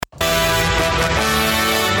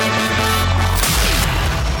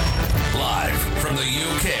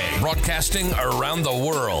Broadcasting around the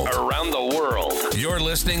world. You're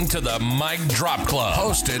listening to the Mic Drop Club,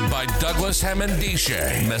 hosted by Douglas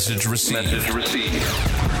Hammondishe. Message received.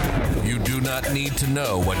 You do not need to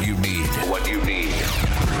know what you need.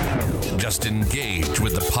 Just engage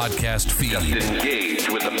with the podcast feed.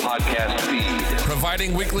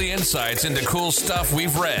 Providing weekly insights into cool stuff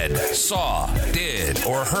we've read, saw, did,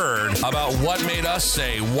 or heard about what made us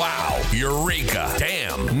say, wow, eureka,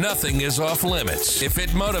 damn, nothing is off limits. If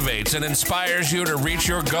it motivates and inspires you to reach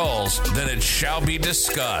your goals, then it shall be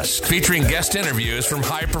discussed. Featuring guest interviews from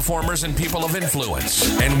high performers and people of influence,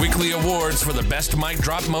 and weekly awards for the best mic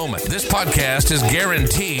drop moment. This podcast is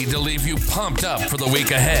guaranteed to leave you pumped up for the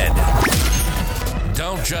week ahead.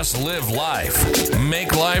 Don't just live life.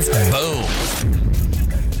 Make life boom.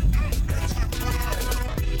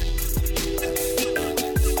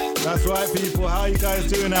 That's right, people. How you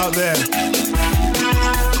guys doing out there?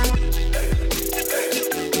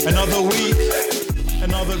 Another week,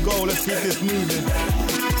 another goal. Let's keep this moving.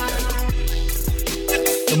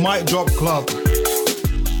 The Mic Drop Club.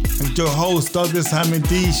 And your host, Douglas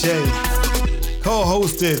Hammondishe.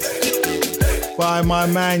 Co-hosted by my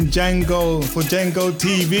man Django for Django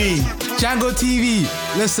TV. Django TV.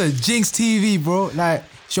 Listen, Jinx TV, bro. Like,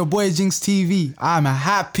 it's your boy Jinx TV. I'm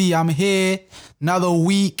happy. I'm here. Another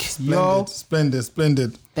week.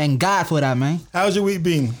 Splendid. Thank God for that, man. How's your week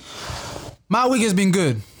been? My week has been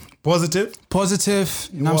good. Positive?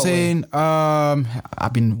 You know what I'm saying?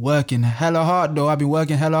 I've been working hella hard, though.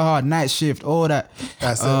 Night shift, all that.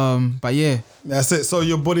 That's it. But yeah. That's it. So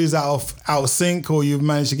your body's out of sync, or you've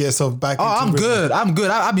managed to get yourself back into I'm rhythm?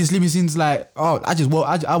 good. I've been sleeping since I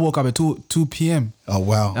woke up at 2 p.m. Oh, wow. You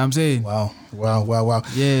know what I'm saying? Wow.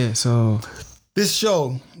 Yeah, so... This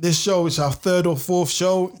show, which is our third or fourth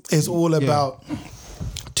show, is all about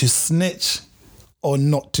to snitch or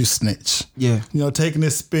not to snitch. Yeah. You know, taking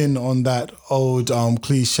a spin on that old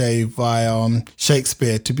cliche via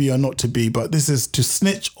Shakespeare, to be or not to be, but this is to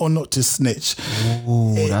snitch or not to snitch.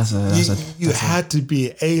 Ooh, you had to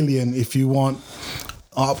be alien if you want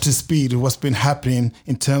up to speed with what's been happening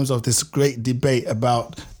in terms of this great debate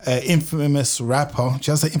about infamous rapper.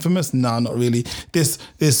 Should I say infamous? No, not really. This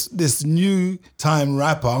new time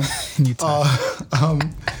rapper.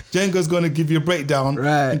 Django's going to give you a breakdown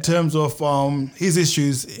in terms of his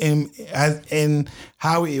issues in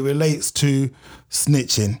how it relates to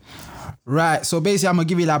snitching. Right. So basically, I'm gonna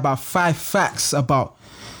give you about 5 facts about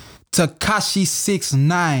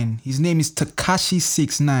Tekashi69. His name is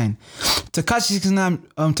Tekashi69.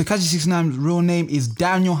 Tekashi69's real name is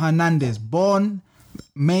Daniel Hernandez, born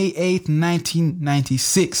May 8th,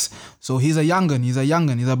 1996. So he's a young'un. He's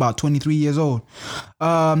about 23 years old.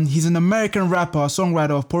 He's an American rapper,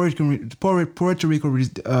 songwriter of Puerto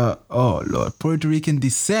Rican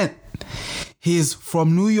descent. He's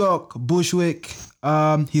from New York, Bushwick.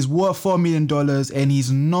 He's worth $4 million, and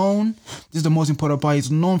he's known, this is the most important part, he's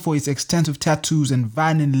known for his extensive tattoos and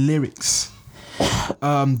violent lyrics.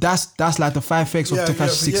 That's like the 5 facts of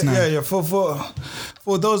Tekashi69. Yeah.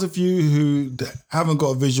 For those of you who haven't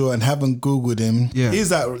got a visual and haven't Googled him, he's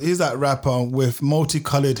that rapper with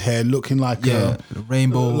multicolored hair, looking like a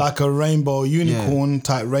rainbow unicorn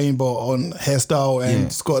type rainbow on hairstyle, and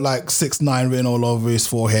it's got like 6ix9ine written all over his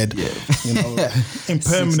forehead. You know,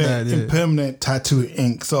 impermanent tattoo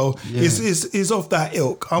ink. So it's of that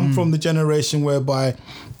ilk. I'm from the generation whereby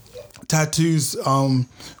tattoos,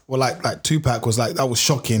 like Tupac was like, that was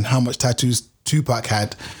shocking how much tattoos Tupac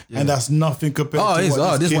had, and that's nothing compared to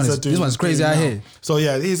what these kids are doing. This one's crazy out here. So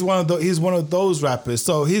yeah, he's one of those rappers.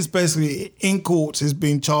 So he's basically in court. He's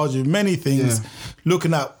being charged with many things,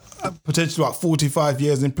 looking at potentially about 45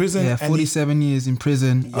 years in prison. Yeah, 47 years in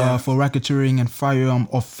prison for racketeering and firearm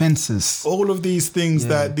offenses. All of these things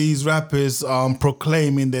that these rappers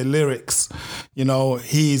proclaim in their lyrics, you know,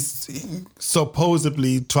 he's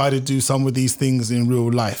supposedly tried to do some of these things in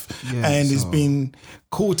real life. And he's been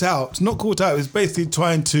caught out. He's basically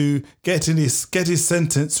trying to get his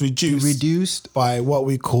sentence reduced by what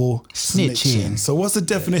we call snitching. So what's the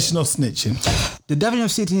definition of snitching? The definition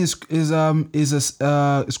of snitching is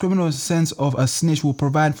a criminal sense of a snitch will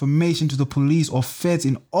provide information to the police or feds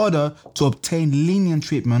in order to obtain lenient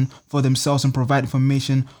treatment for themselves and provide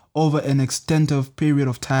information over an extensive period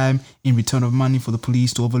of time in return of money for the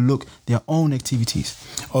police to overlook their own activities.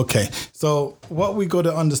 Okay, so what we got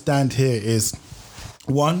to understand here is,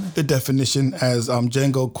 one, the definition, as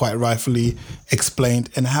Django quite rightfully explained,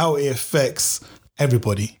 and how it affects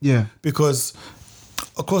everybody. Yeah. Because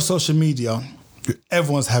across social media,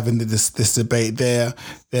 everyone's having this debate. There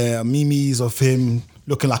are memes of him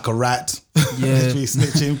looking like a rat. Yeah. Literally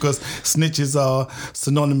snitching, because snitches are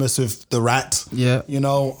synonymous with the rat. Yeah. You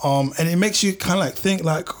know, and it makes you kind of like think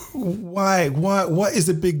like, why, what is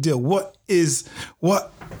the big deal? Why is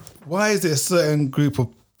it a certain group of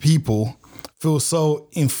people feel so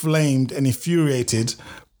inflamed and infuriated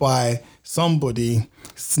by somebody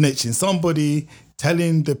snitching, somebody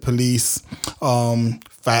telling the police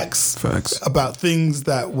facts about things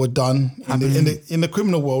that were done in the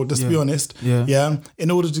criminal world, let's be honest. Yeah.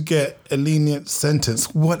 In order to get a lenient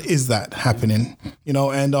sentence. What is that happening? You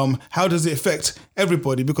know, and how does it affect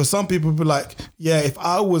everybody? Because some people be like, yeah, if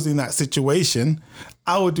I was in that situation,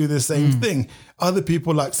 I would do the same thing. Other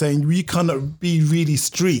people like saying, we cannot be really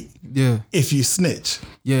street if you snitch.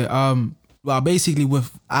 Yeah. Well, basically, with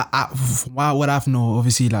what I've known,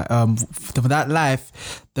 obviously, like for that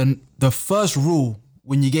life, then the first rule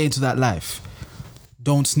when you get into that life,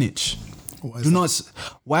 don't snitch.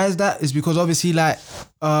 Why is that? Is because obviously, like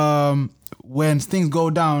when things go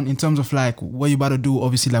down in terms of like what you about to do,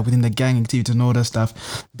 obviously like within the gang activity and all that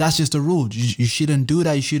stuff, that's just a rule. You shouldn't do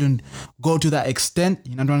that. You shouldn't go to that extent.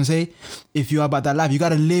 You know what I'm trying to say? If you're about that life, you got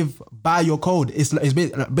to live by your code. It's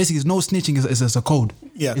basically it's no snitching. It's a code.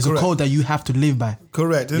 Yeah, it's correct. A code that you have to live by.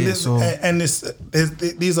 Correct. And,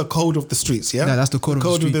 these are code of the streets. Yeah, that's the code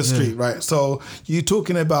of the street. Right. So you're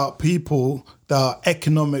talking about people that are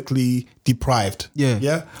economically deprived.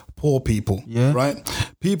 Yeah. Poor people, right?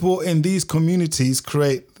 People in these communities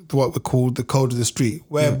create what we call the code of the street,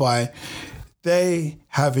 whereby they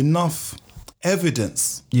have enough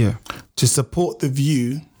evidence to support the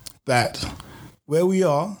view that where we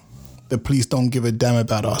are, the police don't give a damn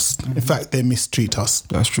about us. Mm-hmm. In fact, they mistreat us.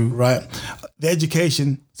 That's true. Right? The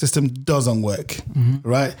education system doesn't work,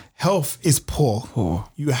 right? Health is poor.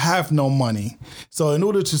 You have no money. So in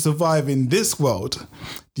order to survive in this world,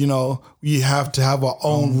 you know, we have to have our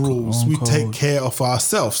own rules. We take care of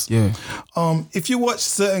ourselves. Yeah. If you watch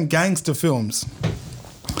certain gangster films,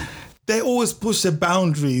 they always push the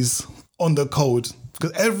boundaries on the code,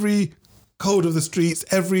 because every code of the streets,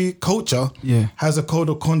 every culture has a code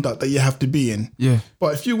of conduct that you have to be in. Yeah.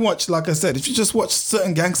 But if you watch, like I said, if you just watch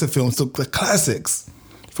certain gangster films, the classics,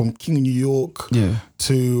 from King of New York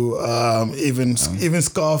to even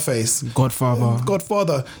Scarface,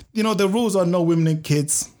 Godfather, you know, the rules are no women and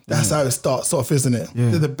kids. That's how it starts off, isn't it?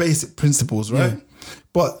 They're the basic principles, right?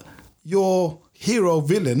 But your hero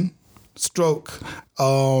villain stroke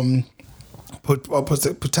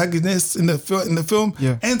protagonist in the film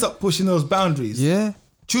ends up pushing those boundaries. Yeah.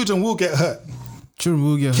 Children will get hurt.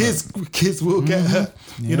 Kids will get hurt.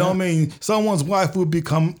 You know what I mean? Someone's wife will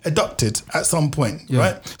become abducted at some point,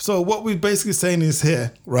 right? So what we're basically saying is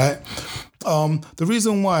here, right? The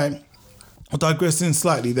reason why, I'm digressing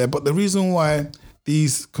slightly there, but the reason why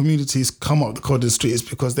these communities come up the code of the street is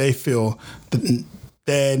because they feel that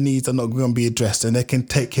their needs are not going to be addressed, and they can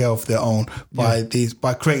take care of their own by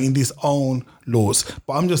creating these own laws.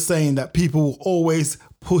 But I'm just saying that people will always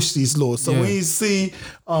push these laws. So when you see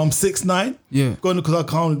 6ix9ine, going because I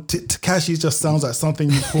can't. Tekashi just sounds like something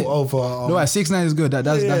you put over. No, 6ix9ine is good.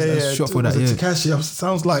 That's short for that. Tekashi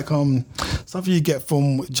sounds like something you get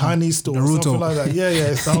from Chinese stores, Naruto. Something like that.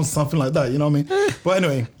 It sounds something like that. You know what I mean? But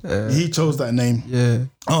anyway, he chose that name.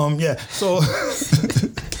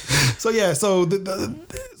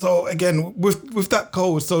 So again, with that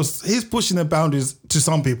code, so he's pushing the boundaries to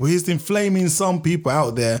some people. He's inflaming some people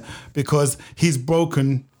out there because he's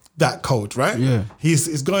broken that code, right? Yeah.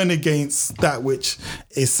 He's going against that which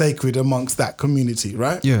is sacred amongst that community,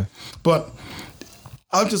 right? Yeah. But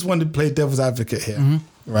I just wanted to play devil's advocate here,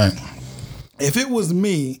 right? If it was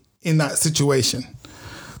me in that situation,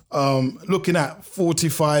 looking at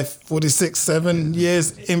 45, 46, 7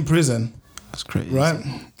 years in prison, that's crazy, right?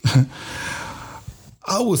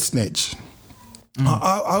 I would snitch.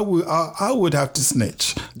 I would have to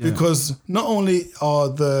snitch because not only are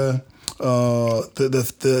the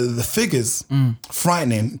figures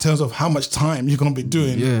frightening in terms of how much time you're going to be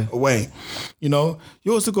doing away, you know,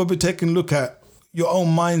 you also got to be taking a look at your own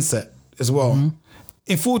mindset as well.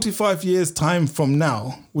 In 45 years time from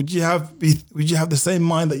now, would you have the same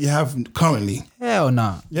mind that you have currently? Hell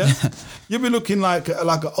no. Yeah. You'll be looking like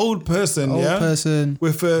an old person.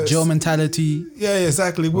 With a Joe mentality. Yeah,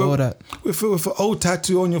 exactly. All that. With an old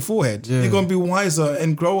tattoo on your forehead. Yeah. You're gonna be wiser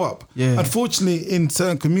and grow up. Yeah. Unfortunately, in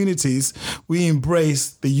certain communities, we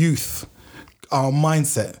embrace the youth, our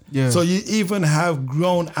mindset. Yeah. So you even have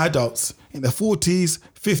grown adults in their 40s,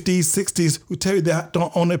 50s, 60s who tell you they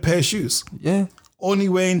don't own a pair of shoes. Yeah. Only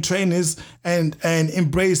wearing trainers and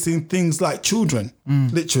embracing things like children,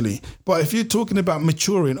 literally. But if you're talking about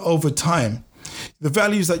maturing over time, the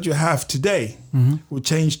values that you have today will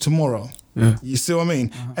change tomorrow. Yeah. You see what I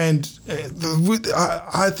mean? And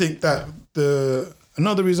I think that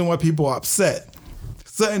another reason why people are upset,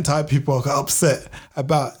 certain type of people are upset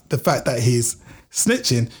about the fact that he's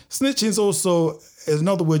snitching. Snitching is also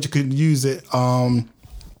another word you could use it,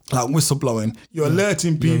 like whistleblowing. You're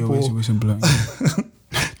alerting people whistleblowing.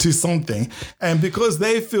 to something, and because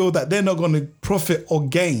they feel that they're not going to profit or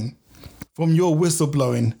gain from your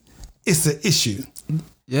whistleblowing, it's an issue.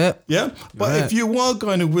 Yeah. But if you were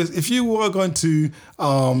going to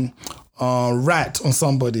rat on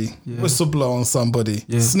somebody, whistleblow on somebody,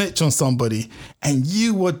 snitch on somebody, and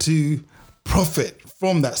you were to profit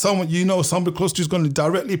from that, somebody close to you is going to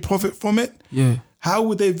directly profit from it. Yeah. How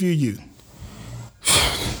would they view you?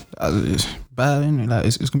 It's bad, isn't it? Like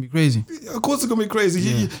it's gonna be crazy. Of course, it's gonna be crazy.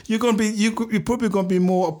 Yeah. You're probably gonna be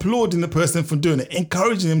more applauding the person for doing it,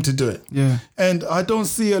 encouraging them to do it. Yeah. And I don't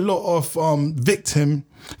see a lot of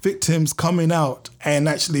victims coming out and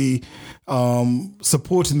actually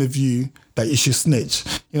supporting the view that you should snitch.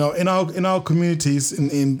 You know, in our communities,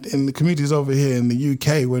 in the communities over here in the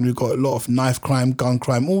UK, when we've got a lot of knife crime, gun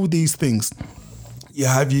crime, all these things, you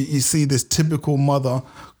see this typical mother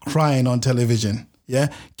crying on television. Yeah,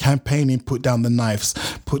 campaigning, put down the knives,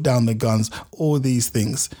 put down the guns, all these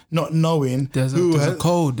things, not knowing there's a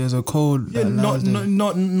code. Yeah,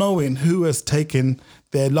 not knowing who has taken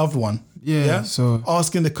their loved one. Yeah. So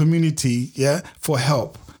asking the community, for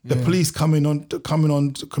help. The police coming on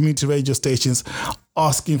community radio stations,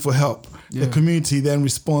 asking for help. Yeah. The community then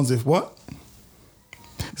responds with what?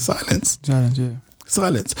 Silence.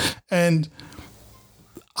 Silence. And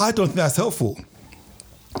I don't think that's helpful.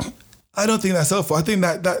 I don't think that's helpful. I think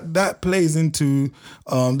that plays into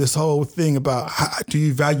this whole thing about do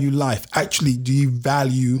you value life? Actually, do you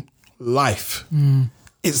value life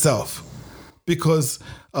itself? Because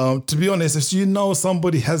to be honest, if you know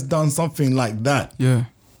somebody has done something like that,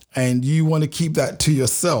 and you want to keep that to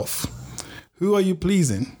yourself, who are you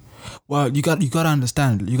pleasing? Well, you got to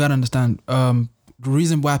understand. The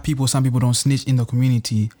reason why some people don't snitch in the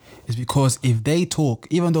community is because if they talk,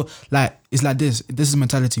 even though it's like this is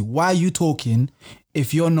mentality. Why are you talking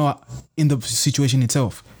if you're not in the situation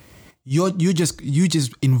itself? You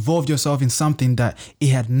just involved yourself in something that it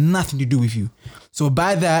had nothing to do with you. So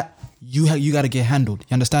by that, you got to get handled.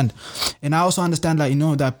 You understand? And I also understand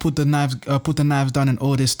that put the knives down and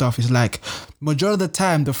all this stuff is like majority of the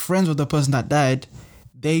time the friends of the person that died,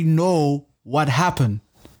 they know what happened.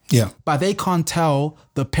 Yeah. But they can't tell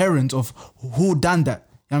the parents of who done that.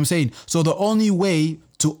 You know what I'm saying? So the only way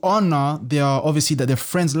to honor their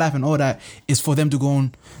friend's life and all that is for them to go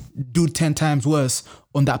and do 10 times worse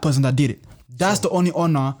on that person that did it. That's the only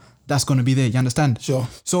honor that's going to be there. You understand? Sure.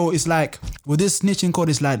 So it's like with this snitching code,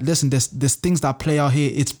 it's like, listen, there's things that play out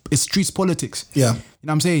here. It's streets politics. Yeah. You know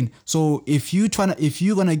what I'm saying? So if you're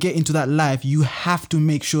going to get into that life, you have to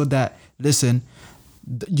make sure that, listen,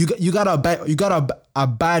 you gotta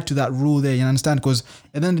abide to that rule there. You understand? Because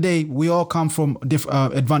at the end of the day, we all come from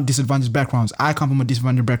disadvantaged backgrounds. I come from a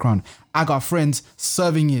disadvantaged background. I got friends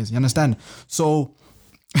serving years. You understand? So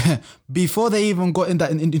before they even got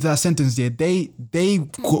into that sentence there, they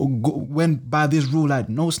went by this rule like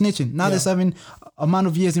no snitching. Now they're serving amount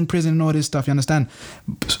of years in prison and all this stuff. You understand?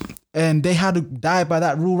 And they had to die by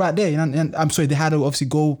that rule right there. And I'm sorry, they had to obviously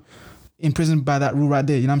go in prison by that rule right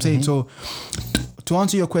there. You know what I'm saying? So to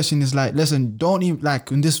answer your question is like, listen, don't even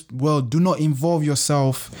in this world, do not involve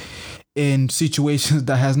yourself in situations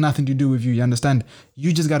that has nothing to do with you. You understand?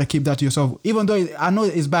 You just got to keep that to yourself. Even though I know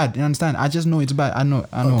it's bad, you understand? I just know it's bad. I know.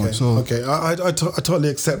 Okay. So I totally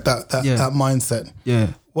accept that mindset. Yeah.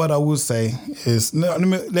 What I will say is,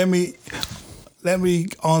 let me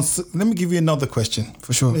give you another question.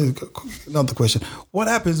 For sure. Another question. What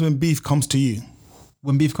happens when beef comes to you?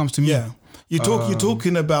 When beef comes to me? Yeah. You're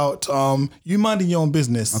talking about you minding your own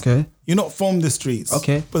business. Okay. You're not from the streets.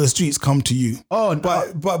 Okay. But the streets come to you. Oh,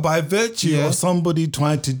 but by virtue of somebody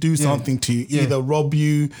trying to do something to you, either rob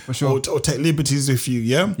you or take liberties with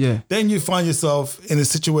you, then you find yourself in a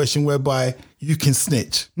situation whereby you can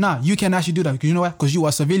snitch. Nah, you can actually do that. Because you know what? Because you are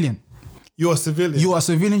a civilian. You're a civilian. You are a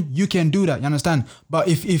civilian. You can do that. You understand? But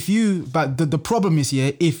the problem is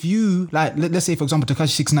here. If you let's say for example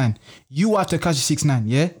Tekashi69, you are Tekashi69,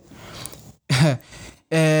 yeah,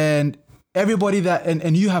 and everybody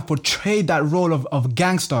and you have portrayed that role of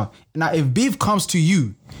gangster. Now, if beef comes to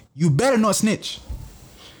you, you better not snitch.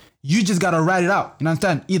 You just gotta ride it out. You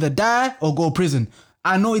understand? Either die or go prison.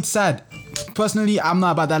 I know it's sad. Personally, I'm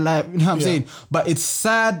not about that life, you know what I'm saying? But it's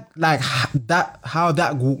sad, like that, how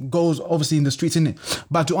that goes, obviously, in the streets, innit?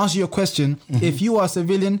 But to answer your question, if you are a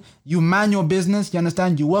civilian, you mind your business, you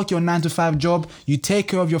understand? You work your 9-to-5 job, you take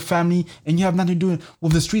care of your family, and you have nothing to do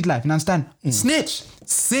with the street life, you understand? Snitch,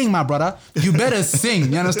 sing, my brother. You better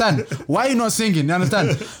sing, you understand? Why are you not singing, you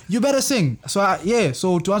understand? You better sing. So,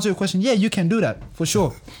 so to answer your question, you can do that, for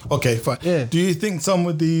sure. Okay, fine. Yeah. Do you think some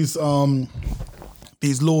of these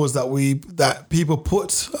laws that people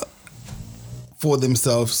put for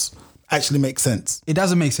themselves actually make sense? It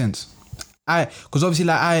doesn't make sense. Because obviously,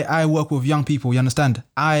 like I work with young people. You understand?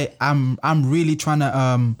 I'm really trying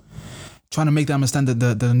to make them understand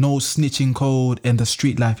the no snitching code and the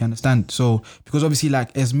street life. You understand? So because obviously,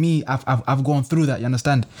 like as me, I've gone through that. You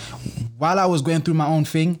understand? While I was going through my own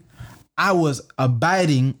thing, I was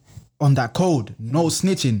abiding on that code, no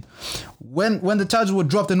snitching. When the charges were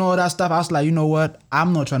dropped and all that stuff, I was like, you know what?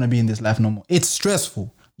 I'm not trying to be in this life no more. It's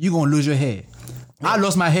stressful. You're going to lose your hair. I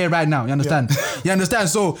lost my hair right now. You understand? You understand?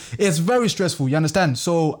 So it's very stressful. You understand?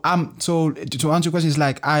 So to answer your question, it's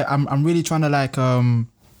like I'm really trying to like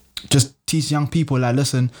just teach young people, like,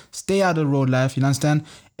 listen, stay out of the road life. You understand?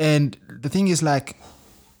 And the thing is, like,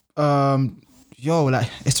 like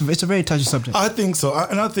it's a very touchy subject. I think so,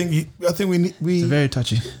 and I think we it's very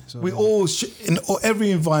touchy. So, we all in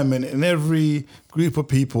every environment, in every group of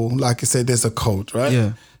people, like I said, there's a code, right?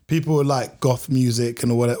 Yeah. People who like goth music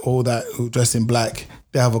and all that, who dress in black,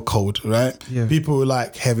 they have a code, right? Yeah. People who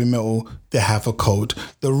like heavy metal, they have a code.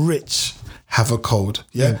 The rich have a code,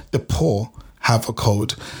 yeah. The poor have a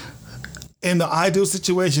code. In the ideal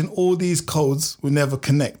situation, all these codes will never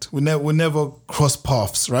connect. Will never cross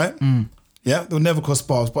paths, right? Yeah, they'll never cross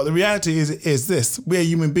paths. But the reality is this: we're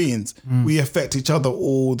human beings. We affect each other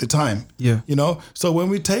all the time. Yeah, you know. So when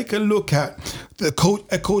we take a look at a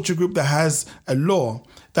culture group that has a law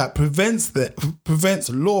that prevents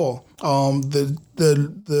law,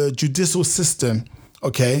 the judicial system,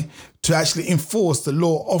 okay, to actually enforce the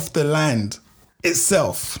law of the land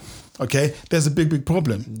itself, okay, there's a big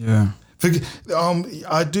problem. Yeah.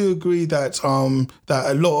 I do agree that that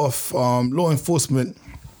a lot of law enforcement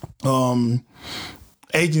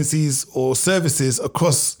agencies or services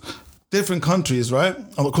across different countries, right?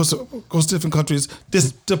 Across different countries,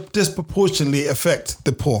 disproportionately affect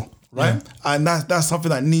the poor, right? Yeah. And that's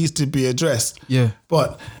something that needs to be addressed. Yeah.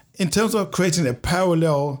 But in terms of creating a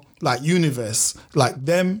parallel like universe, like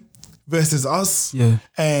them versus us,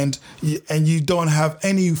 and you don't have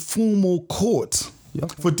any formal court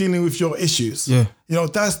for dealing with your issues. Yeah. You know,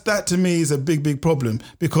 that to me is a big problem,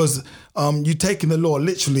 because you're taking the law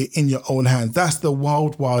literally in your own hands. That's the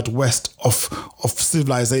wild west of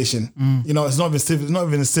civilization. You know, it's not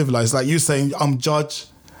even civilized. Like you saying, I'm judge,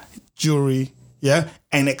 jury,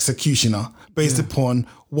 and executioner based upon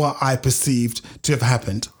what I perceived to have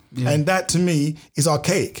happened. Yeah. And that to me is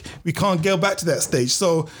archaic. We can't go back to that stage.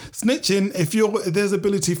 So snitching, if there's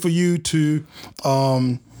ability for you to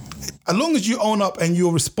as long as you own up and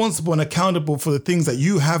you're responsible and accountable for the things that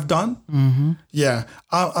you have done,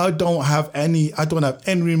 I don't have any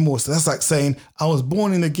remorse. That's like saying I was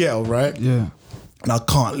born in the ghetto, right? Yeah. And I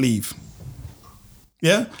can't leave.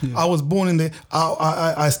 Yeah? I was born in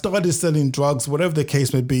I started selling drugs, whatever the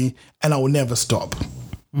case may be, and I will never stop.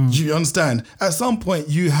 Do you understand? At some point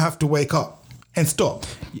you have to wake up and stop.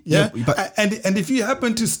 And if you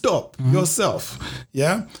happen to stop yourself,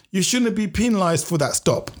 you shouldn't be penalized for that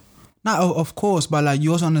stop. No, of course, but like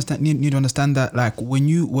you also need to understand that, like when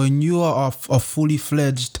you are a fully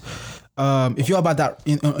fledged, if you're about that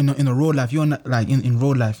in a road life, you're not, like in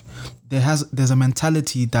road life, there's a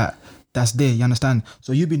mentality that's there. You understand?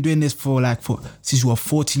 So you've been doing this for since you were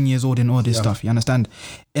 14 years old and all this stuff. You understand?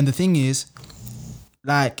 And the thing is,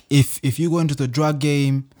 like if you go into the drug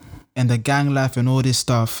game and the gang life and all this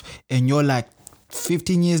stuff, and you're like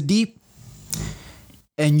 15 years deep,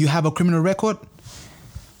 and you have a criminal record,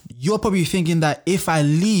 you're probably thinking that if I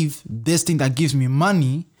leave this thing that gives me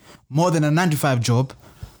money more than a 9-to-5 job,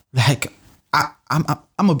 like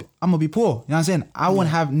I'm gonna be poor. You know what I'm saying? I won't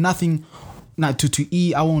have nothing to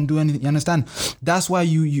eat. I won't do anything. You understand? That's why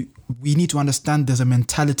we need to understand there's a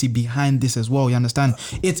mentality behind this as well. You understand?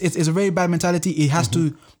 It's a very bad mentality. It has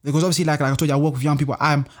to, because obviously, like I told you, I work with young people.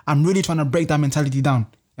 I'm really trying to break that mentality down.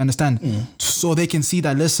 You understand? So they can see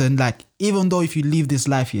that, listen, like, even though if you live this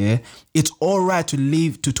life here, it's all right to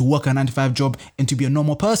leave to work a 9-to-5 job and to be a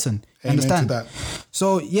normal person. You understand? That.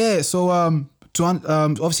 So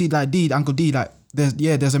obviously, like Uncle D, like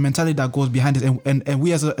there's a mentality that goes behind it, and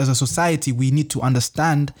we as a society, we need to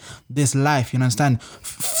understand this life. You understand?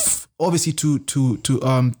 Obviously, to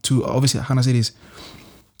obviously, how can I say this?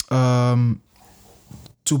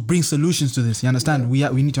 to bring solutions to this. You understand? We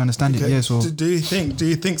need to understand it. Yeah. So do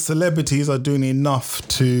you think celebrities are doing enough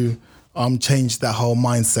to change that whole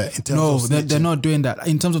mindset? In terms of they're not doing that.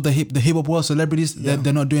 In terms of the hip hop world, celebrities,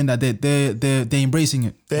 they're not doing that. They're embracing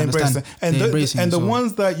it. They're embracing it. And the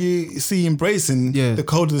ones that you see embracing the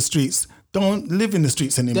code of the streets don't live in the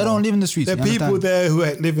streets anymore. They don't live in the streets. There are people there who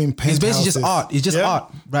live in penthouses. It's basically just art. It's just art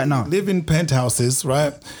right now. Live in penthouses,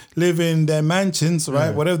 right? Live in their mansions,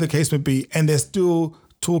 right? Whatever the case may be, and they're still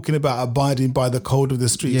talking about abiding by the code of the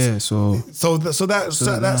streets. Yeah, so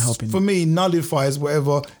that's for me nullifies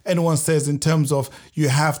whatever anyone says in terms of you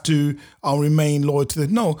have to remain loyal to the.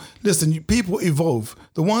 No, listen, people evolve.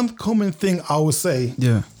 The one common thing I would say,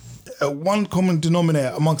 one common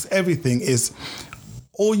denominator amongst everything is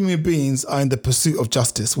all human beings are in the pursuit of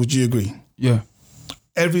justice. Would you agree? Yeah.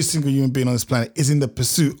 Every single human being on this planet is in the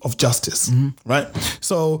pursuit of justice, right?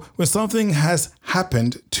 So when something has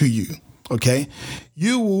happened to you, okay,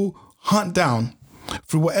 you will hunt down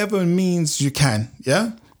through whatever means you can,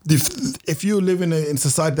 yeah? If you live in a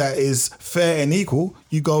society that is fair and equal,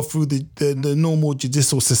 you go through the normal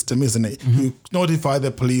judicial system, isn't it? You notify the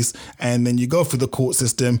police and then you go through the court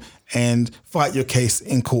system and fight your case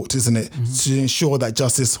in court, isn't it? To ensure that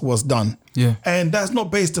justice was done. Yeah. And that's not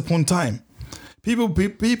based upon time.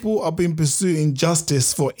 People are being pursuing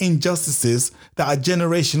justice for injustices that are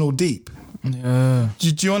generational deep. Yeah.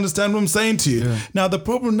 Do you understand what I'm saying to you? Yeah. Now, the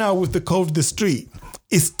problem now with the code of the street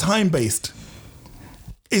is time-based.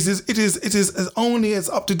 It is as only as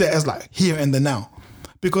up to date as like here and the now.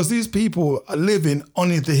 Because these people are living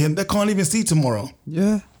only to him. They can't even see tomorrow.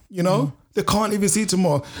 Yeah. You know? They can't even see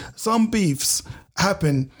tomorrow. Some beefs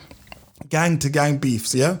happen, gang to gang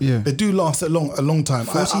beefs, yeah? They do last a long time.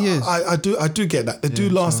 40 years. I do get that. They do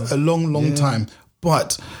last a long time.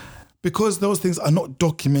 But because those things are not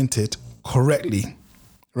documented correctly,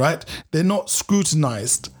 right? They're not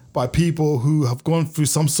scrutinized by people who have gone through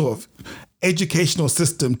some sort of educational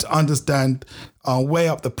system to understand, weigh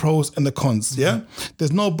up the pros and the cons, yeah?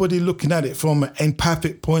 There's nobody looking at it from an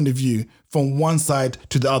empathic point of view from one side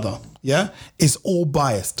to the other, yeah? It's all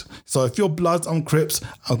biased. So if your blood's on Crips,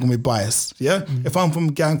 I'm going to be biased, yeah? If I'm from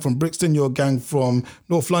a gang from Brixton, you're a gang from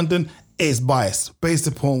North London, it's biased based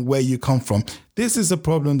upon where you come from. This is a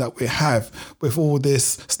problem that we have with all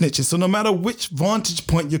this snitching. So no matter which vantage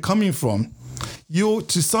point you're coming from,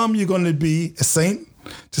 to some you're going to be a saint,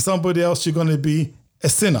 to somebody else you're going to be a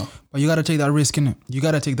sinner. But you got to take that risk, innit? You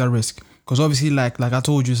got to take that risk. Because obviously, like I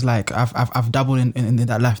told you, it's like I've dabbled in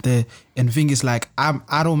that life there. And the thing is, like,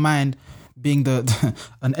 I don't mind being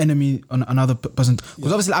an enemy on another person.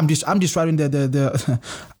 Because obviously I'm just driving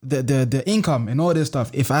the income and all this stuff.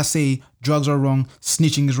 If I say drugs are wrong,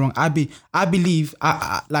 snitching is wrong, I believe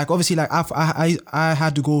like obviously like I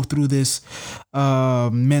had to go through this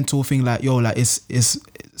mental thing like it's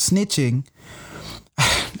snitching.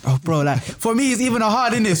 Oh bro, like for me it's even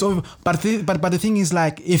hard in this. So, but the thing is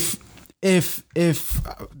like if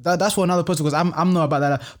that's for another person because I'm not about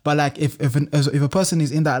that. But like if a person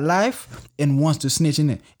is in that life and wants to snitch in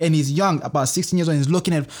it and he's young, about 16 years old, and he's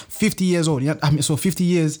looking at 50 years old. So 50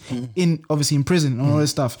 years in obviously in prison and all this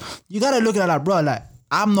stuff. You gotta look at that, bro. Like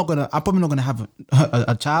I'm probably not gonna have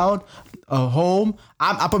a child, a home.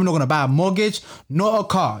 I'm probably not gonna buy a mortgage, not a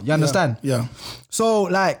car. You understand? Yeah. So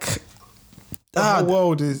like. The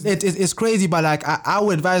world is it's crazy, but like I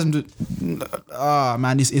would advise him to.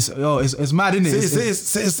 Man, it's mad, isn't it?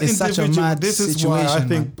 It's such a mad this is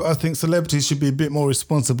situation. Why I think celebrities should be a bit more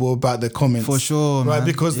responsible about their comments. For sure, right? Man.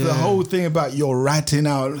 Because the whole thing about you're ratting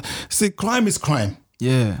out. See, crime is crime.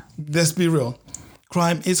 Yeah. Let's be real.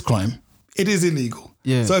 Crime is crime. It is illegal.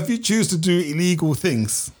 Yeah. So if you choose to do illegal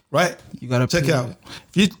things, right? You gotta check it out.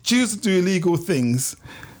 If you choose to do illegal things.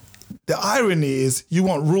 The irony is you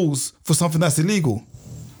want rules for something that's illegal.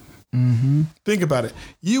 Think about it.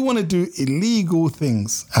 You want to do illegal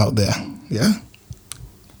things out there, yeah?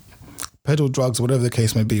 Peddle drugs, whatever the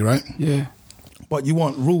case may be, right? Yeah. But you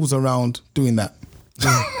want rules around doing that.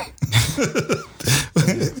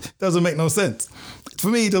 Doesn't make no sense. For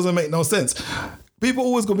me, it doesn't make no sense. People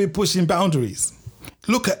always going to be pushing boundaries.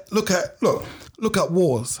 Look at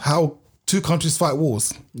wars, how two countries fight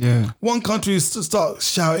wars. Yeah. One country start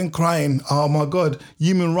shouting, crying, oh my God,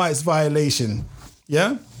 human rights violation.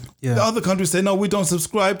 Yeah? Yeah. The other countries say, no, we don't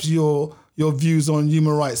subscribe to your views on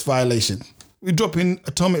human rights violation. We're dropping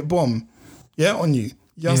atomic bomb, on you.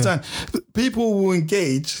 You understand? People will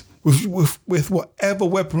engage with whatever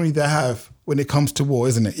weaponry they have when it comes to war,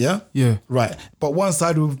 isn't it? Yeah? Yeah. Right. But one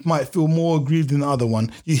side might feel more aggrieved than the other one.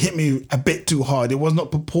 You hit me a bit too hard. It was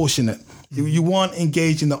not proportionate. You weren't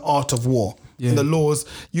engaged in the art of war. in the laws,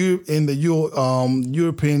 in the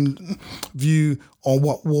European view on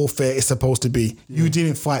what warfare is supposed to be. You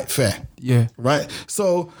didn't fight fair. Yeah. Right?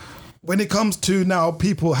 So when it comes to now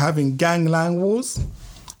people having gangland wars,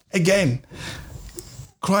 again,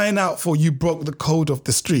 crying out for you broke the code of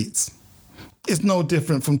the streets. It's no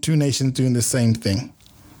different from two nations doing the same thing.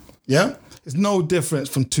 Yeah? It's no difference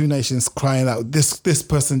from two nations crying out, this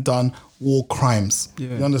person done war crimes.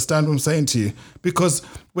 Yeah. You understand what I'm saying to you? Because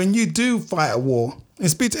when you do fight a war, and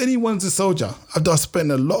speak to anyone who's a soldier, I've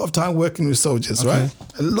spent a lot of time working with soldiers, right?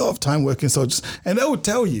 A lot of time working with soldiers. And they will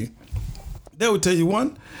tell you,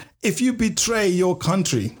 one, if you betray your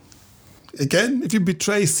country, again, if you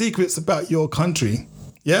betray secrets about your country,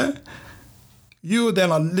 yeah, you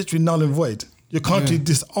then are literally null and void. Your country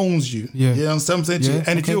disowns you. Yeah. You understand what I'm saying to you?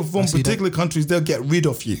 And if you're from particular countries, they'll get rid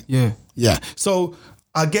of you. Yeah. Yeah. So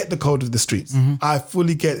I get the code of the streets. Mm-hmm. I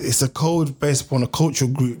fully get it. It's a code based upon a cultural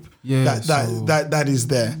group that is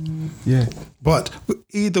there. Yeah. But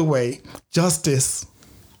either way, justice,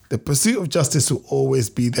 the pursuit of justice will always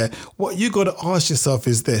be there. What you got to ask yourself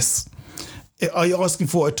is this. Are you asking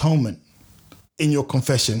for atonement in your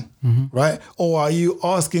confession, right? Or are you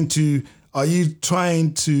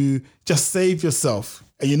trying to just save yourself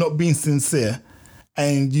and you're not being sincere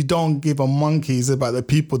and you don't give a monkeys about the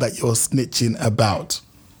people that you're snitching about?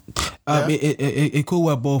 It could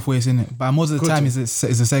work both ways, innit? But most of the time, it's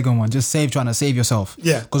the second one. Just trying to save yourself.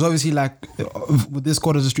 Yeah. Because obviously, like, with this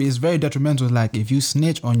code of the street, it's very detrimental. Like, if you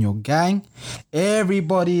snitch on your gang,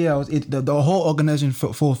 everybody else, the whole organization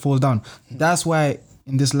falls down. That's why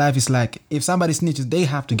in this life, it's like, if somebody snitches, they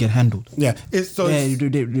have to get handled. Yeah. They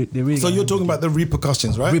really so you're talking about the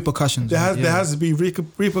repercussions, right? Repercussions. There has to be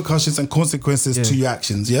repercussions and consequences to your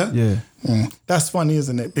actions, yeah? Yeah. Mm. That's funny,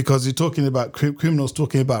 isn't it? Because you're talking about criminals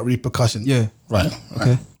talking about repercussions. Yeah. Right.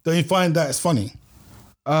 Okay. Don't you find that it's funny?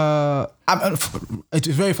 It's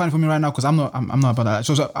very funny for me right now because I'm not about that.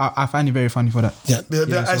 So I find it very funny for that. Yeah,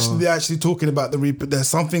 they're actually talking about there's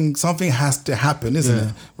something has to happen, isn't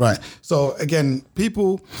it? Right. So again,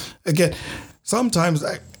 sometimes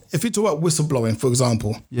if you talk about whistleblowing, for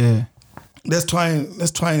example, let's try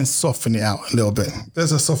and soften it out a little bit.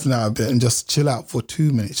 Let's just soften it out a bit and just chill out for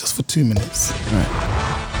 2 minutes, just for 2 minutes. Right.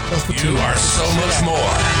 Just for 2 minutes. You are so much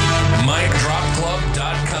more.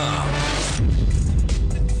 MicDropClub.com.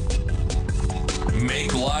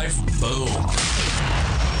 Make life boom.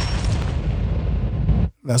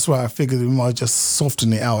 That's why I figured we might just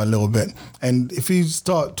soften it out a little bit. And if you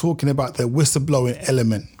start talking about the whistleblowing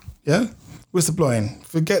element, yeah? Whistleblowing,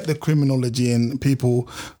 forget the criminology and people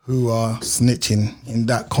who are snitching in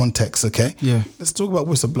that context, okay? Yeah. Let's talk about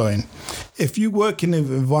whistleblowing. If you work in an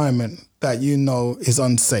environment that you know is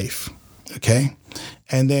unsafe, okay?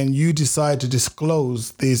 And then you decide to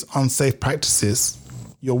disclose these unsafe practices,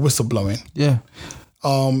 you're whistleblowing. Yeah.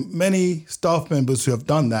 Many staff members who have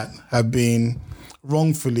done that have been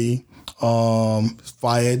wrongfully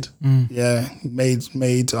fired,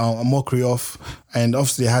 made a mockery of, and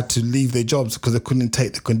obviously had to leave their jobs because they couldn't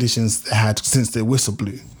take the conditions they had since they whistle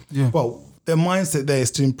blew. Yeah. Well, their mindset there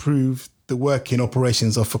is to improve the working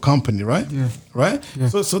operations of a company, right? Yeah. Right? Yeah.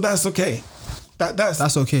 So that's okay.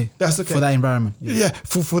 That's okay. That's okay. For that environment. Yeah,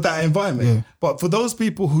 for that environment. Yeah. But for those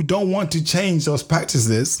people who don't want to change those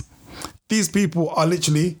practices, these people are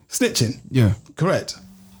literally snitching. Yeah. Correct.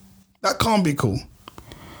 That can't be cool.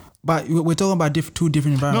 But we're talking about two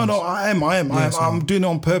different environments. No, I am. I'm doing it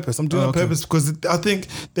on purpose. I'm doing it on purpose because I think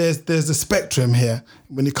there's a spectrum here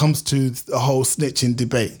when it comes to the whole snitching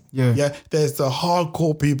debate. Yeah. Yeah. There's the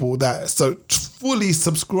hardcore people that fully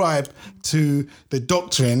subscribe to the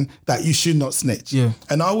doctrine that you should not snitch. Yeah.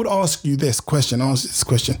 And I would ask you this question.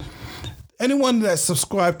 Anyone that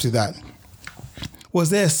subscribed to that,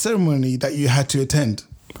 was there a ceremony that you had to attend?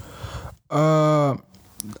 Was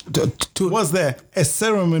there a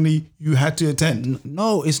ceremony you had to attend?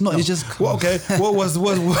 No, it's not. No. It's just well, okay. What was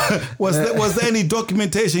there any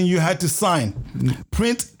documentation you had to sign,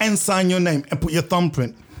 print and sign your name and put your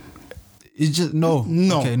thumbprint? It's just no.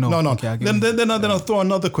 Okay, no. Okay, then I'll throw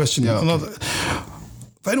another question. Yeah, okay.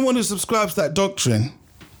 For anyone who subscribes to that doctrine,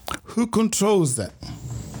 who controls that?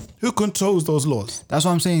 Who controls those laws? That's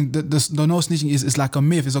what I'm saying. The no snitching is like a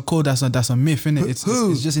myth. It's a code that's a myth, innit? It's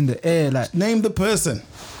just in the air. Like name the person.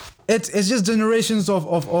 It's just generations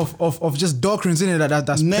of just doctrines in it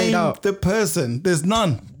that's played out. Name the person. There's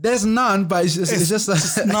none. There's none, but it's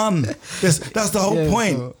just none. That's the whole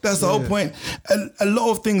point. So, that's the whole point. A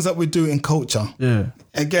lot of things that we do in culture. Yeah.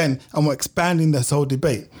 Again, and we're expanding this whole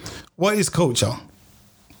debate. What is culture?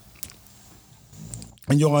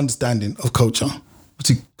 And your understanding of culture.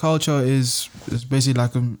 See, culture is basically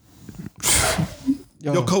like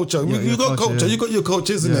Your culture. You got culture. You got your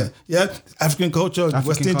culture, isn't it? Yeah. African culture,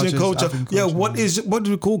 West Indian culture. What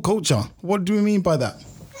do we call culture? What do we mean by that?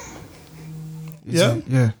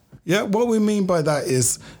 Yeah. What we mean by that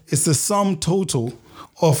is it's the sum total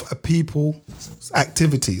of a people's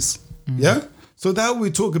activities. Yeah. So that we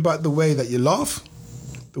talk about the way that you laugh,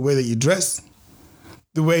 the way that you dress,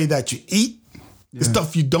 the way that you eat, the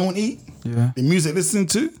stuff you don't eat, the music listen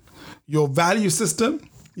to, your value system,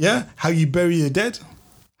 how you bury your dead,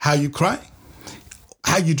 how you cry,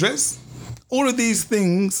 how you dress. All of these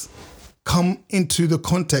things come into the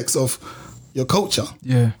context of your culture.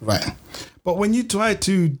 Yeah. Right. But when you try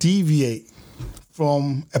to deviate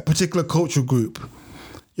from a particular cultural group,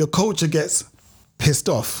 your culture gets pissed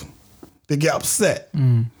off. They get upset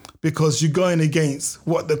because you're going against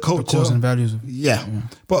what the culture... The cause and values. Yeah.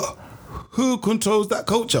 But who controls that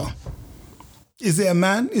culture? Is it a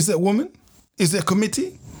man? Is it a woman? Is it a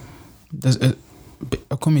committee? There's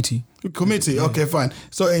a committee. A committee, okay, fine.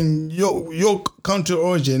 So in your country of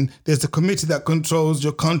origin, there's a committee that controls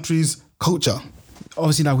your country's culture.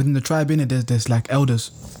 Obviously, like within the tribe, in it, there's like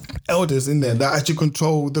elders. Elders in there that actually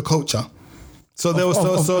control the culture. So there was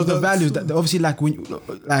the values that obviously, like when,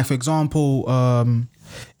 like for example,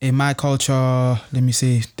 in my culture, let me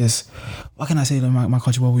say this. What can I say in my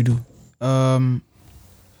culture? What we do?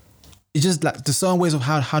 It's just like the certain ways of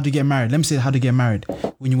how to get married. Let me say how to get married.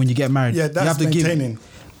 When you get married, that's you have to maintaining.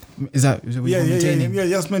 Is that what you're maintaining? Yeah,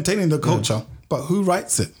 that's maintaining the culture. Yeah. But who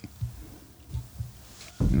writes it?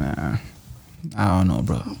 Nah, I don't know,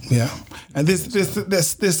 bro. Yeah, and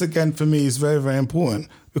this again for me is very, very important,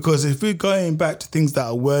 because if we're going back to things that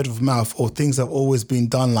are word of mouth or things that have always been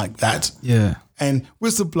done like that, and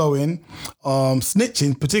whistleblowing,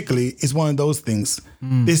 snitching particularly is one of those things.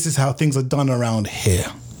 This is how things are done around here.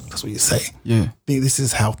 That's what you say. Yeah. This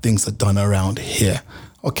is how things are done around here.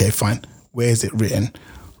 Okay, fine. Where is it written?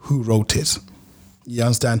 Who wrote it? You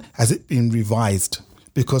understand? Has it been revised?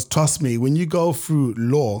 Because trust me, when you go through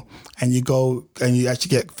law and you go and you actually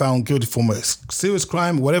get found guilty from a serious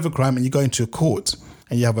crime, whatever crime, and you go into a court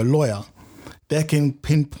and you have a lawyer, they can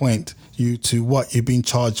pinpoint you to what you've been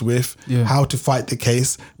charged with, how to fight the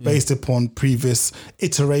case based upon previous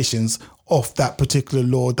iterations of that particular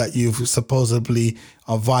law that you've supposedly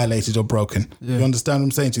violated or broken. You understand what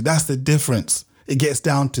I'm saying to you? That's the difference. It gets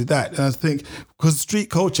down to that. And I think because street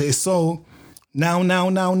culture is so now,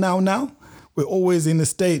 we're always in the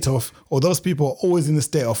state of, or those people are always in the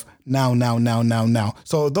state of now.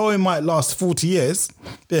 So although it might last 40 years,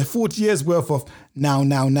 there are 40 years worth of now.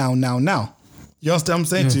 You understand what I'm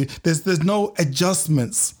saying to you? There's no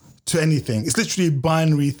adjustments to anything. It's literally a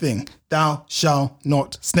binary thing. Thou shalt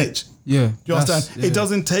not snitch. Yeah. You understand? It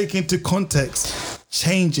doesn't take into context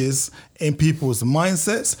changes in people's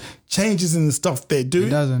mindsets, changes in the stuff they do. It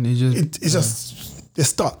doesn't. It's just they're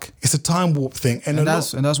stuck. It's a time warp thing, and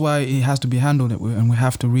that's why it has to be handled. And we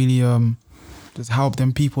have to really just help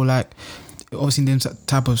them people, like obviously in them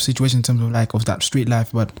type of situation in terms of like of that street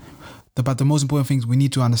life, but the most important thing is we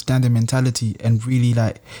need to understand their mentality and really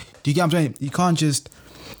like. Do you get what I'm saying? You can't just.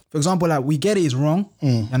 For example, like we get it is wrong,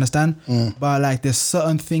 you understand? But like there's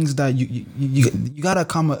certain things that you gotta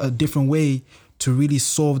come a different way to really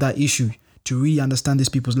solve that issue, to really understand these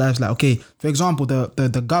people's lives. Like, okay, for example,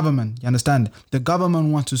 the government, you understand? The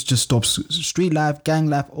government wants to just stop street life, gang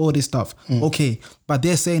life, all this stuff. Okay, but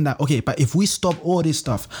they're saying that, okay, but if we stop all this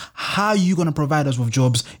stuff, how are you gonna provide us with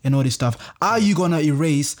jobs and all this stuff? How are you gonna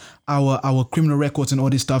erase our criminal records and all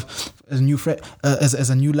this stuff as a new as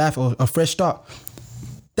a new life or a fresh start?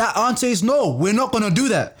 That answer is no, we're not going to do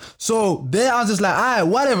that. So their answer is like, all right,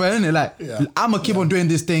 whatever, isn't it? Like, I'm going to keep on doing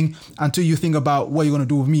this thing until you think about what you're going to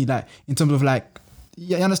do with me, like, in terms of like,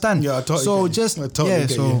 you understand? Yeah, I totally so get just, you. I totally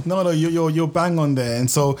get you. No, you're bang on there. And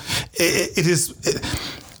so it is,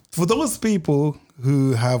 for those people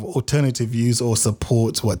who have alternative views or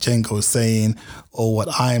support what Jenko is saying or what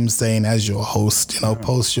I'm saying as your host,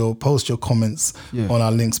 post your comments on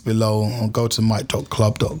our links below, or go to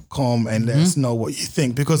mic.club.com and let us know what you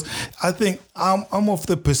think, because I think I'm of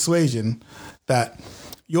the persuasion that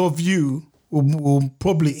your view will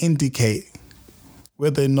probably indicate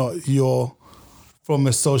whether or not you're from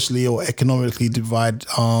a socially or economically deprived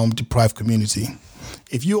community.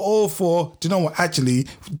 If you're all for, do you know what, actually,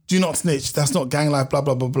 do not snitch, that's not gang life, blah,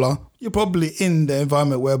 blah, blah, blah, you're probably in the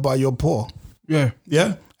environment whereby you're poor. Yeah.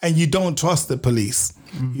 Yeah? And you don't trust the police.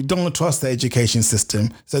 You don't trust the education system.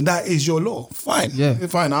 So that is your law. Fine. Yeah.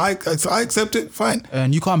 Fine. I accept it. Fine.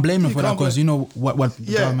 And you can't blame them for that, because you know what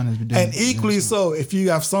the government has been doing. And equally so, if you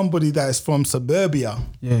have somebody that is from suburbia,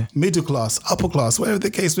 middle class, upper class, whatever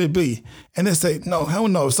the case may be, and they say, no, hell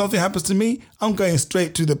no, if something happens to me, I'm going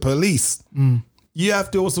straight to the police. you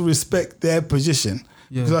have to also respect their position.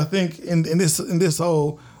 Because I think in this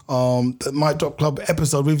whole the Mic Drop Club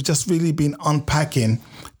episode, we've just really been unpacking,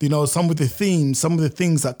 some of the themes, some of the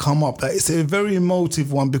things that come up. That it's a very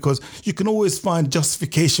emotive one because you can always find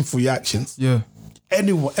justification for your actions. Yeah.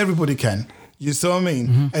 Everybody can. You see what I mean?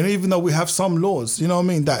 Mm-hmm. And even though we have some laws,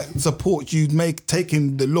 that support you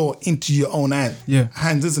taking the law into your own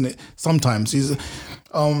hands, isn't it? Sometimes.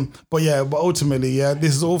 But ultimately,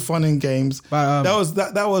 this is all fun and games. But,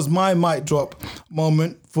 that was my mic drop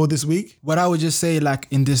moment for this week. What I would just say, like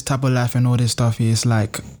in this type of life and all this stuff, is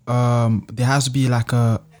like there has to be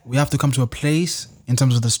we have to come to a place in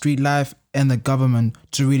terms of the street life and the government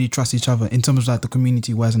to really trust each other in terms of like the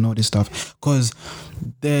community wise and all this stuff. Because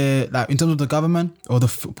in terms of the government or the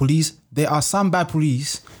police, there are some bad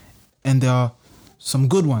police and there are some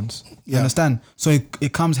good ones. You understand? So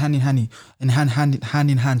it comes hand in hand.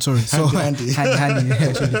 Sorry, so hand in hand.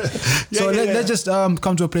 Actually. Let's just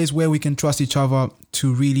come to a place where we can trust each other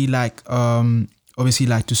to really obviously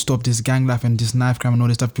to stop this gang life and this knife crime and all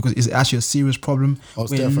this stuff, because it's actually a serious problem.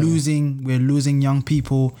 We're losing young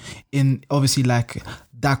people in obviously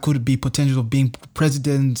that could be potential of being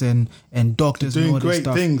presidents and doctors and all this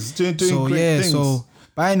stuff. Doing great things.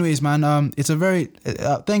 But anyways, man, it's a very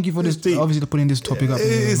thank you for this. Deep. Obviously, putting this topic up.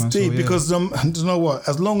 It's deep because you know what?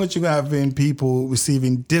 As long as you're having people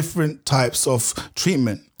receiving different types of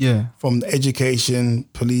treatment, from education,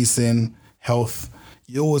 policing, health,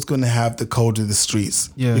 you're always going to have the code of the streets,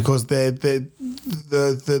 because the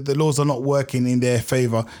laws are not working in their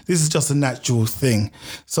favor. This is just a natural thing.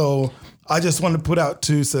 So I just want to put out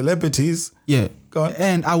to celebrities. Yeah.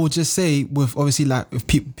 And I would just say, with obviously if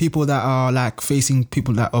people that are facing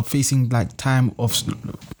time of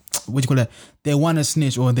what you call it, they want to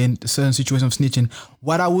snitch or then certain situation of snitching.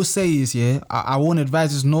 What I will say is, I won't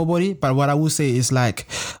advise this nobody, but what I will say is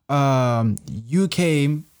you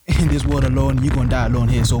came in this world alone, you're gonna die alone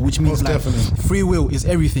here. So which means free will is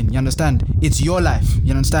everything. You understand? It's your life.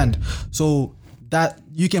 You understand? So that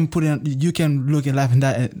you can you can look at life in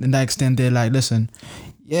that extent. They're listen,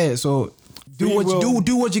 so.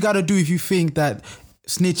 Do what you gotta do if you think that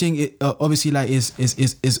snitching obviously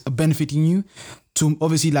is benefiting you to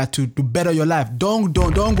obviously to better your life. Don't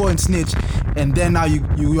go and snitch and then now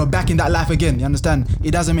you're back in that life again. You understand?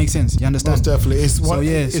 It doesn't make sense. You understand? Most definitely. It's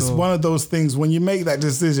one of those things when you make that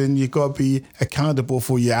decision, you gotta be accountable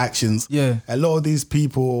for your actions. Yeah. A lot of these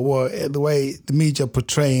people, the way the media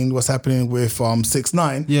portraying what's happening with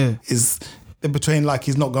 6ix9ine is they're portraying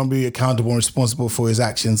he's not going to be accountable and responsible for his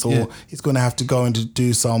actions, or he's going to have to go and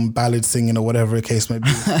do some ballad singing or whatever the case may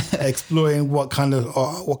be, exploring what kind of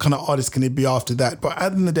artist can he be after that. But at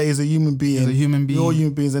the end of the day, he's a human being. We're all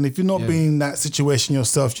human beings, and if you're not being in that situation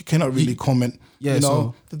yourself, you cannot really comment. Yeah,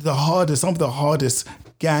 some of the hardest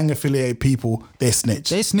gang affiliated people, they snitch.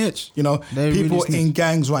 People really in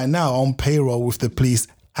gangs right now on payroll with the police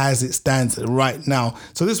as it stands right now.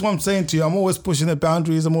 So this is what I'm saying to you. I'm always pushing the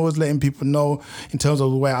boundaries. I'm always letting people know in terms of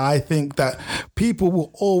the way I think that people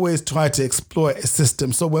will always try to exploit a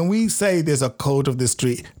system. So when we say there's a code of the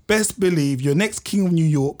street, best believe your next king of New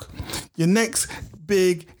York, your next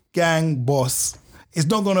big gang boss is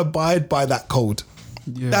not going to abide by that code.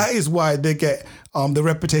 Yeah. That is why they get the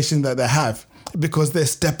reputation that they have, because they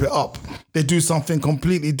step it up. They do something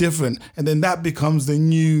completely different, and then that becomes the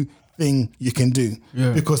new thing you can do,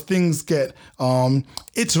 because things get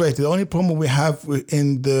iterated. The only problem we have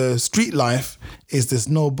in the street life is there's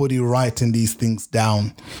nobody writing these things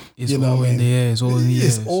down. It's all in the air. It's all in the air.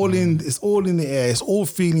 It's all in the air. It's all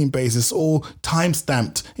feeling based. It's all time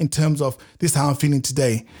stamped in terms of this is how I'm feeling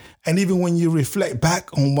today. And even when you reflect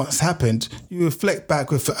back on what's happened, you reflect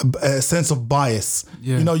back with a sense of bias.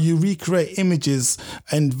 Yeah. You recreate images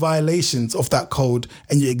and violations of that code,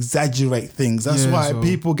 and you exaggerate things. That's why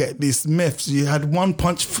people get these myths. You had one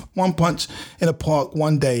punch in a park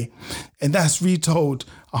one day, and that's retold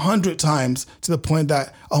 100 times to the point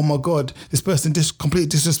that, oh my God, this person completely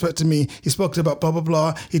disrespected me. He spoke about blah, blah,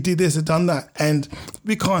 blah. He did this and done that. And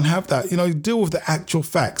we can't have that. Deal with the actual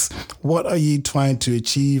facts. What are you trying to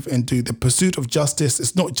achieve and do? The pursuit of justice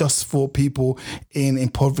is not just for people in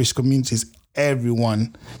impoverished communities.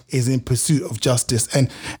 Everyone is in pursuit of justice. And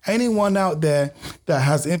anyone out there that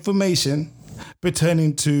has information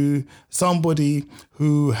pertaining to somebody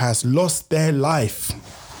who has lost their life,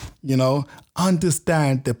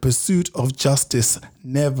 understand the pursuit of justice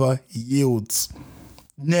never yields.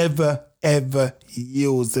 Never, ever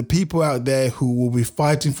yields. The people out there who will be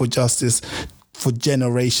fighting for justice for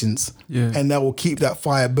generations, and that will keep that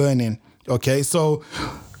fire burning. Okay, so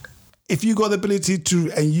if you got the ability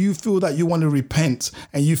to, and you feel that you want to repent,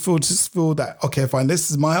 and you feel that, okay, fine,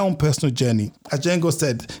 this is my own personal journey. As Django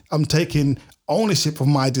said, I'm taking ownership of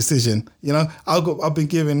my decision. You know, I've been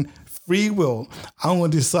given free will. I'm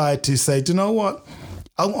going to decide to say, do you know what?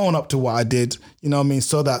 I'll own up to what I did, you know what I mean,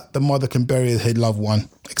 so that the mother can bury her loved one,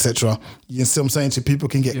 etc. You see what I'm saying? So people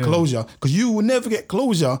can get closure. Because you will never get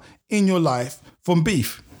closure in your life from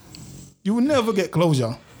beef. You will never get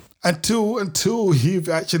closure until you've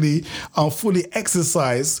actually fully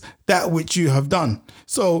exercised that which you have done.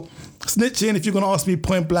 So snitching, if you're going to ask me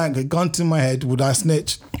point blank, a gun to my head, would I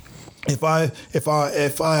snitch? If I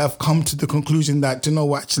have come to the conclusion that, you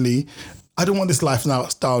know, actually, I don't want this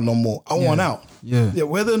lifestyle no more. I want out. Yeah.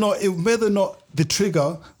 Whether or not the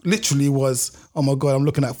trigger literally was, oh my God, I'm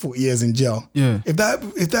looking at 40 years in jail. Yeah. If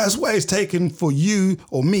that's what it's taken for you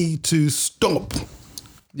or me to stop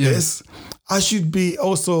this, I should be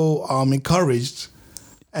also encouraged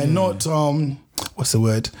and not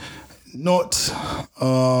not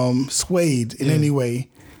swayed in any way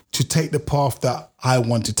to take the path that I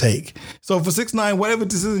want to take. So for 6ix9ine, whatever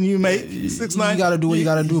decision you make, 6ix9ine, you gotta do what you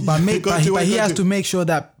gotta do. But he has to make sure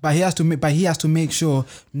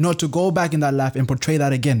not to go back in that life and portray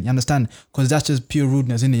that again. You understand? Because that's just pure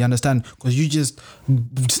rudeness, isn't it? You understand? Because you just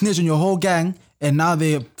snitch on your whole gang, and now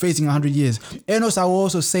they're facing 100 years. And also, I will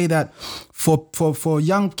also say that for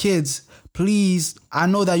young kids, please, I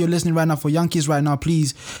know that you're listening right now, for young kids right now,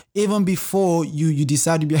 please, even before you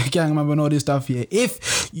decide to be a gang member and all this stuff here,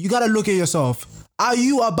 if you gotta look at yourself, are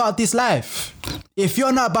you about this life? If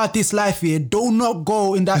you're not about this life here, do not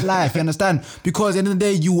go in that life, you understand? Because at the end of the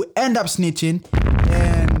day, you end up snitching,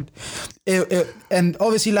 and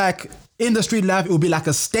obviously, like, in the street life, it will be like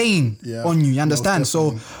a stain on you. You understand?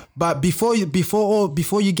 So, but before you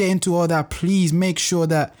get into all that, please make sure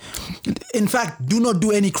that, in fact, do not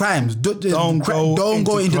do any crimes. Don't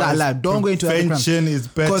go into that life. Don't go into that crime. Prevention is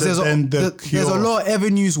better than the cure. There's a lot of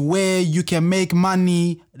avenues where you can make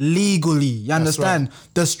money legally. You understand? Right.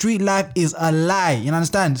 The street life is a lie. You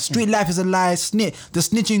understand? Street life is a lie. The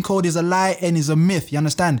snitching code is a lie and is a myth. You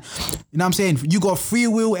understand? You know what I'm saying? You got free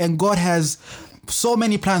will, and God has so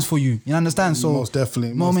many plans for you. You understand? So most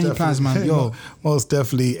definitely. Plans, man. Yo. Most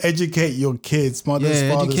definitely. Educate your kids. Mothers,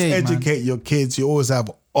 fathers, educate your kids. You always have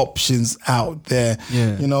options out there.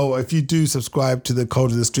 Yeah. You know, if you do subscribe to the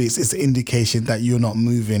code of the streets, it's an indication that you're not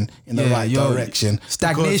moving in the right direction.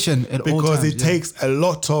 Stagnation because it takes a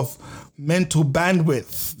lot of mental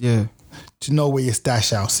bandwidth. Yeah. To know where your stash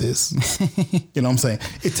house is. You know what I'm saying?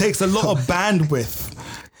 It takes a lot of bandwidth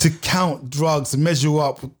to count drugs, measure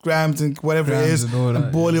up grams and whatever it is,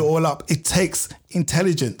 and boil it all up. It takes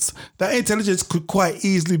intelligence. That intelligence could quite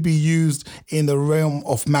easily be used in the realm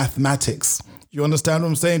of mathematics. You understand what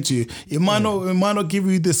I'm saying to you? It might not give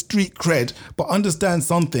you the street cred, but understand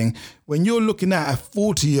something. When you're looking at a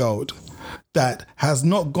 40-year-old that has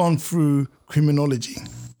not gone through criminology,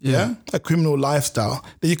 a criminal lifestyle,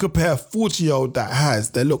 then you compare a 40-year-old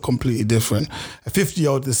that look completely different. A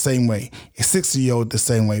 50-year-old the same way, a 60-year-old the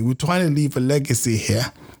same way. We're trying to leave a legacy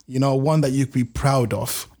here, you know, one that you could be proud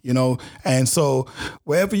of, you know. And so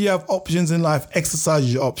wherever you have options in life,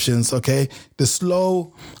 exercise your options, okay? The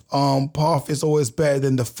slow path is always better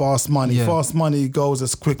than the fast money. Fast money goes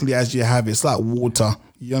as quickly as you have it. It's like water.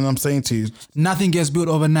 You know what I'm saying to you? Nothing gets built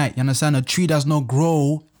overnight. You understand? A tree does not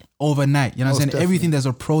grow overnight. You know what I'm saying? Everything, there's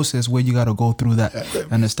a process where you got to go through that.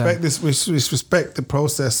 Understand? Respect the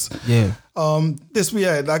process. Yeah. This week,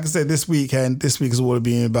 like I said, this week has all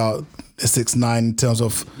been about the 6ix9ine in terms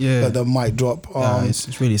of the mic drop.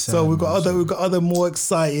 It's really sad. So we've got other more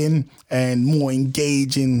exciting and more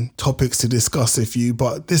engaging topics to discuss with you,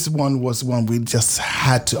 but this one was one we just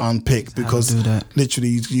had to unpick because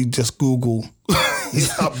literally you just Google.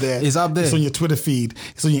 It's up there. It's up there. It's on your Twitter feed.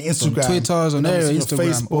 It's on your Instagram. It's on Twitter, it's on Instagram,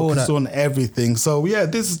 Facebook. It's on everything. So yeah,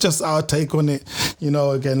 this is just our take on it. You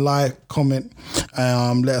know, again, like, comment,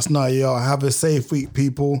 let us know. Yo, have a safe week,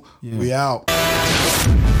 people. Yeah. We out.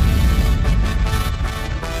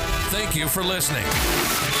 Thank you for listening.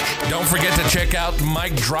 Don't forget to check out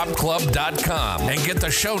micdropclub.com and get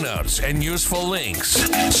the show notes and useful links.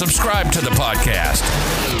 Subscribe to the podcast.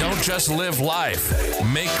 Don't just live life.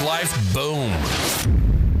 Make life boom.